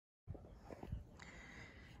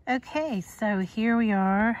Okay, so here we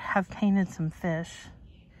are, have painted some fish,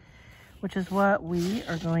 which is what we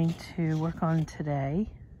are going to work on today.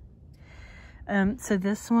 So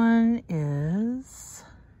this one is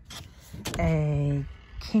a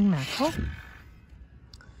king mackerel,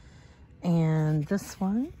 and this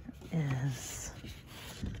one is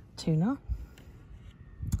tuna,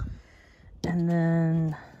 and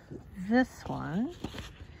then this one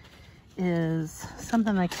is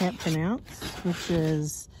something I can't pronounce, which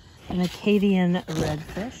is an Acadian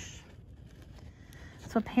redfish.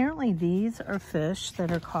 So apparently these are fish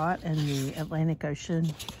that are caught in the Atlantic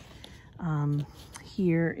Ocean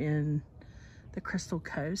here in the Crystal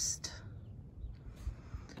Coast.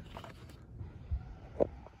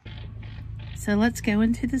 So let's go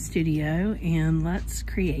into the studio and let's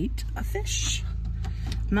create a fish.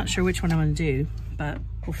 I'm not sure which one I want to do, but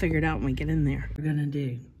we'll figure it out when we get in there. We're gonna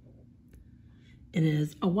do, it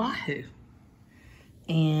is a WaHoo.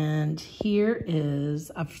 And here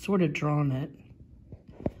is, I've sort of drawn it.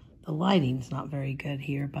 The lighting's not very good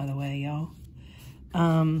here, by the way, y'all.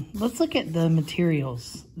 Let's look at the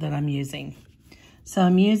materials that I'm using. So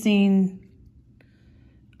I'm using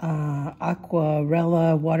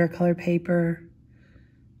aquarella watercolor paper.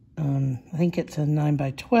 I think it's a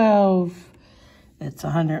 9x12. It's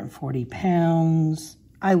 140 pounds.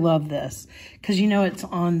 I love this because, you know, it's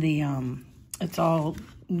on the, it's all,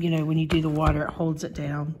 you know, when you do the water, it holds it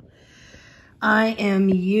down. I am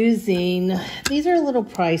using, these are a little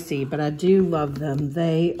pricey, but I do love them.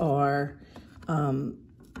 They are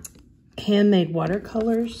handmade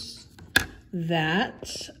watercolors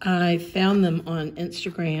that I found them on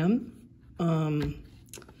Instagram.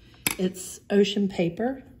 It's ocean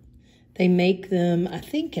paper. They make them, I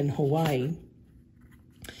think, in Hawaii.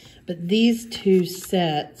 But these two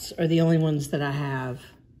sets are the only ones that I have.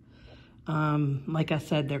 Like I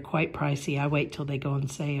said, they're quite pricey. I wait till they go on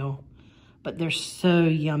sale. But they're so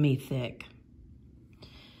yummy thick.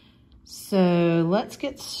 So let's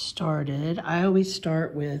get started. I always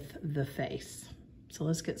start with the face. So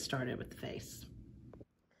let's get started with the face.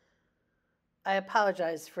 I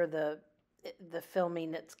apologize for the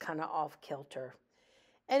filming. It's kind of off kilter.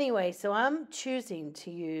 Anyway, so I'm choosing to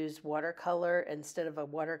use watercolor instead of a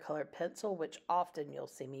watercolor pencil, which often you'll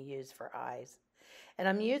see me use for eyes. And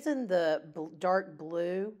I'm using the dark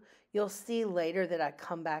blue. You'll see later that I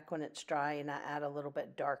come back when it's dry and I add a little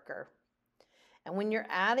bit darker. And when you're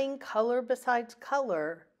adding color besides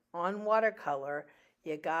color on watercolor,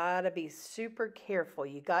 you gotta be super careful.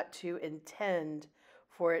 You got to intend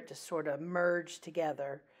for it to sort of merge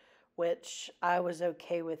together, which I was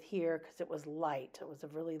okay with here because it was light. It was a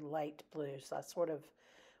really light blue, so I sort of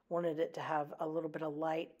wanted it to have a little bit of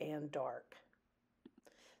light and dark.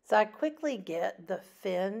 So I quickly get the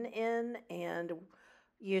fin in and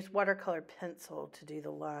use watercolor pencil to do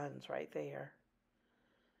the lines right there.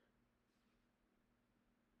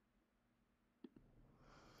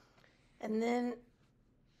 And then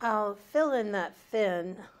I'll fill in that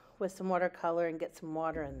fin with some watercolor and get some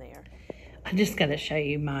water in there. I just got to show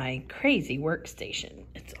you my crazy workstation.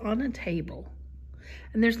 It's on a table.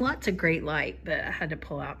 And there's lots of great light, but I had to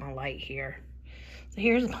pull out my light here. So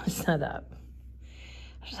here's my setup.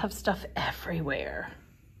 I just have stuff everywhere.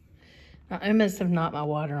 I almost have knocked my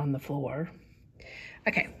water on the floor.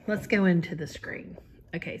 Okay, let's go into the screen.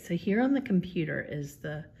 Okay, so here on the computer is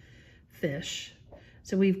the fish.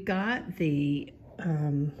 So we've got the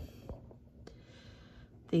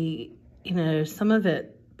you know, some of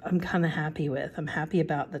it I'm kind of happy with. I'm happy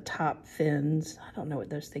about the top fins. I don't know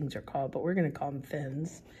what those things are called, but we're going to call them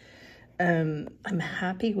fins. I'm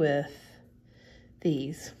happy with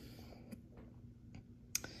these.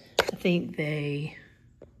 I think they,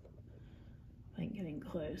 I'm getting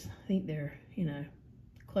close. I think they're, you know,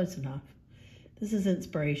 close enough. This is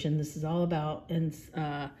inspiration. This is all about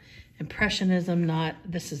impressionism.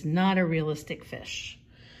 This is not a realistic fish.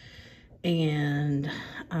 And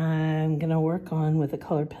I'm gonna work on with a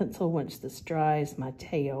colored pencil once this dries my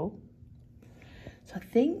tail. So I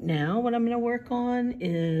think now what I'm gonna work on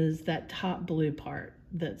is that top blue part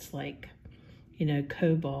that's like, you know,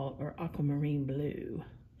 cobalt or aquamarine blue.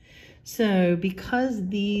 So because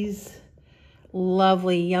these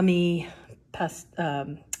lovely, yummy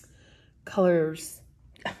colors,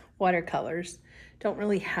 watercolors, don't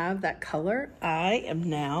really have that color, I am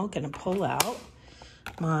now gonna pull out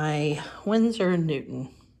my Winsor & Newton.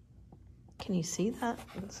 Can you see that?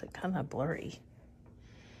 It's kind of blurry.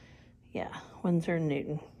 Yeah, Winsor &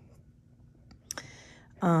 Newton.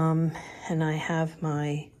 And I have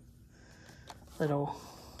my little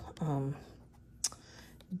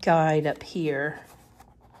guide up here.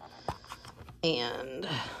 And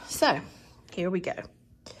so, here we go.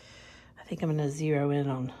 think I'm going to zero in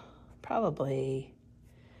on probably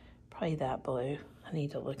that blue. I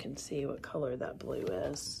need to look and see what color that blue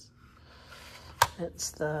is.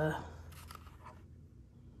 It's the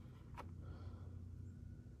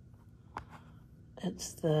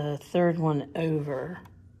third one over.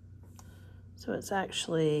 So it's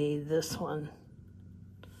actually this one.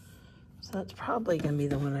 So that's probably going to be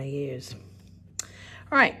the one I use.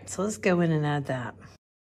 All right, so let's go in and add that.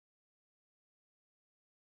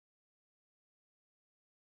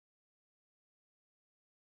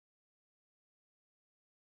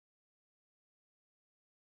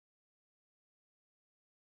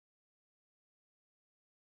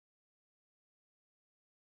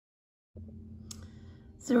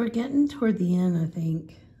 So we're getting toward the end, I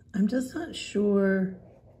think. I'm just not sure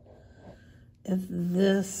if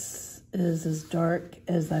this is as dark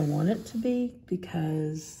as I want it to be,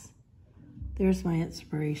 because there's my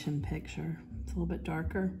inspiration picture. It's a little bit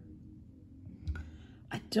darker.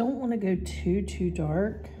 I don't want to go too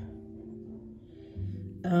dark,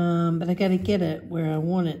 but I got to get it where I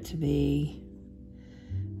want it to be.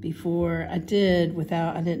 Before I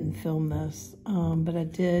didn't film this, but I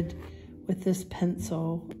did with this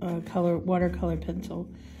pencil, watercolor pencil.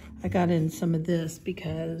 I got in some of this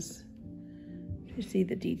because you see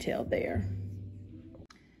the detail there.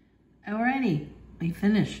 Alrighty, we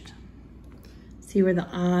finished. See where the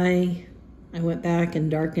eye, I went back and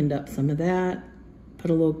darkened up some of that, put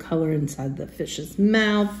a little color inside the fish's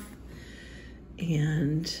mouth,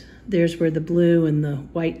 and there's where the blue and the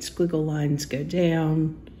white squiggle lines go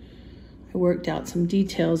down. I worked out some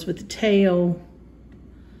details with the tail.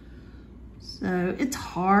 So it's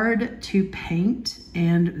hard to paint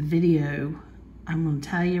and video. I'm going to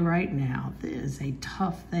tell you right now, this is a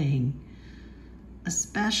tough thing,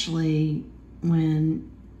 especially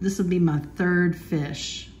when this will be my third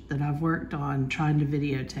fish that I've worked on trying to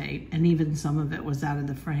videotape, and even some of it was out of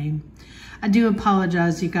the frame. I do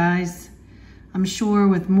apologize, you guys. I'm sure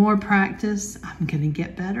with more practice, I'm going to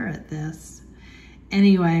get better at this.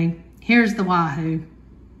 Anyway, here's the WaHoo.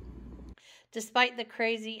 Despite the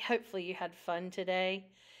crazy, hopefully you had fun today.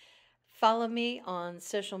 Follow me on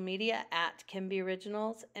social media at Kimby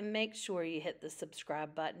Originals, and make sure you hit the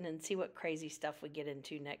subscribe button and see what crazy stuff we get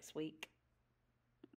into next week.